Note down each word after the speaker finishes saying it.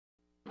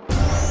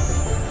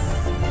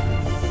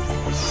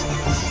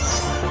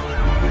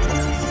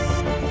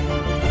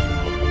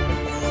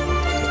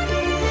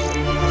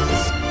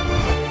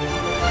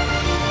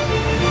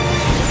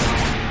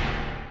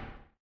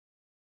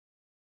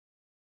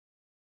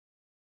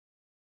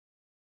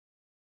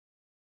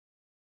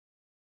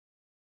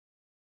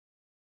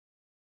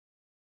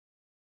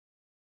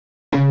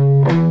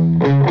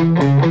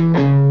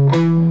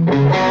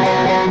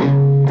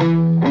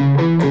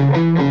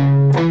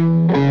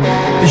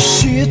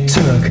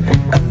took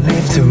a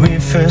lift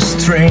with a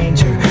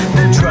stranger.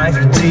 The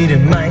driver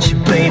didn't mind, she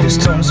played the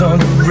Stones on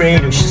the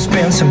radio. She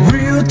spent some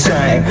real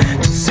time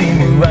to see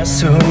me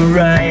was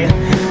alright.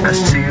 I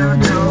still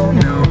don't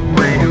know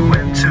where you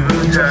went to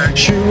die.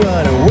 She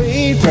ran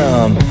away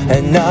from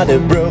another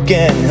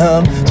broken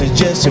home to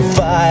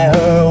justify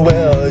her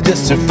will,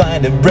 just to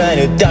find a brand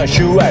new town.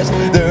 She wears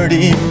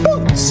dirty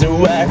boots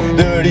and wear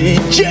dirty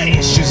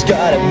jeans. She's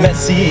got a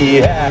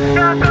messy hair.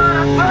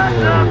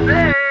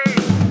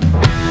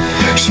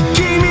 She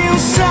came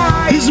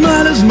inside, his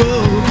mind is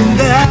smoking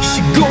that.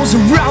 She goes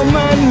around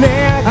my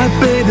neck, I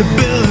pay the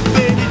bill, I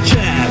pay the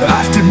check.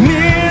 After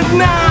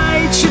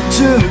midnight she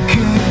took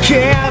a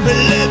cab. The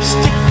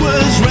lipstick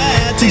was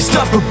red, taste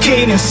of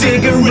cocaine and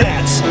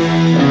cigarettes.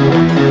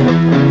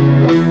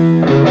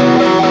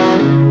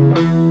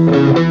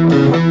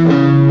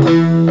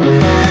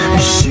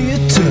 She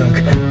took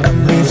a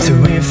lift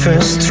with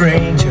a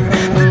stranger.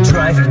 The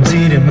driver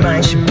didn't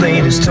mind, she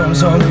played the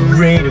Stones on the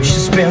radio. She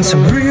spent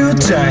some real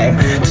time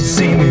to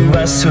see me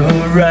was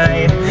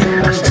alright.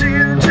 I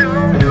still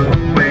don't know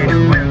where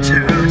you went to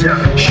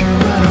die. She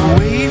ran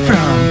away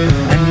from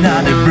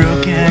another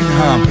broken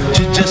home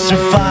to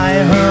justify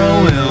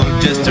her will,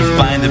 just to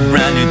find a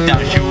brand new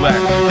town. She wear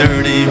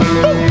dirty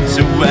boots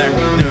and wear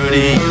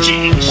dirty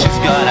jeans. She's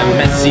got a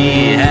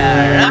messy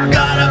hair, I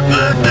got a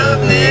fucked up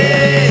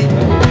knee.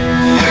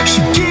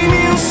 She came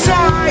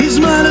inside, his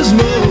mind is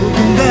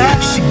smoking that.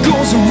 She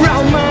goes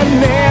around my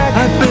neck,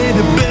 I pay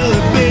the bill,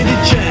 I pay the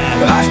check.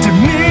 After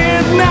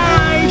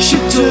midnight she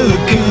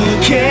took a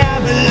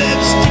cab. The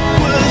lipstick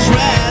was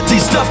red,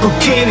 taste of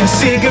cocaine and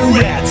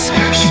cigarettes.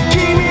 She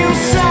came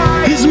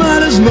inside, his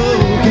mind is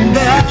smoking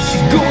that. She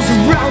goes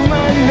around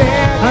my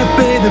neck, I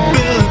pay the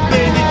bill, I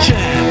pay the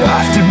check.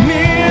 After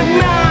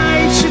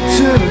midnight she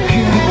took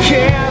a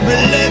cab. The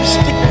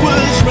lipstick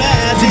was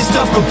red, taste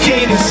of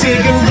cocaine and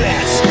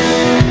cigarettes.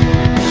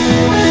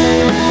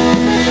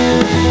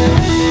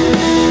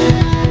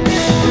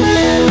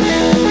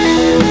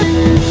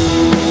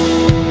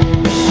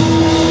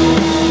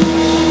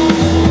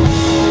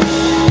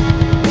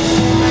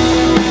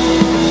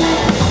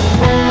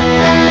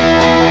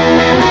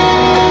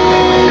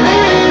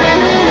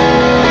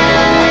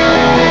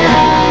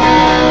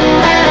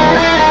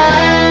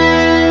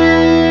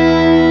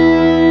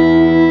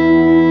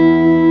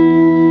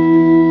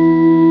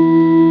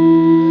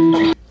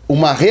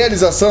 Uma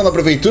realização da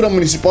Prefeitura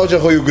Municipal de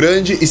Arroio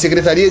Grande e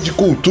Secretaria de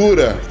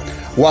Cultura.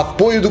 O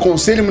apoio do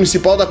Conselho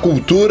Municipal da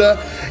Cultura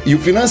e o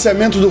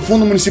financiamento do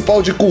Fundo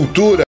Municipal de Cultura.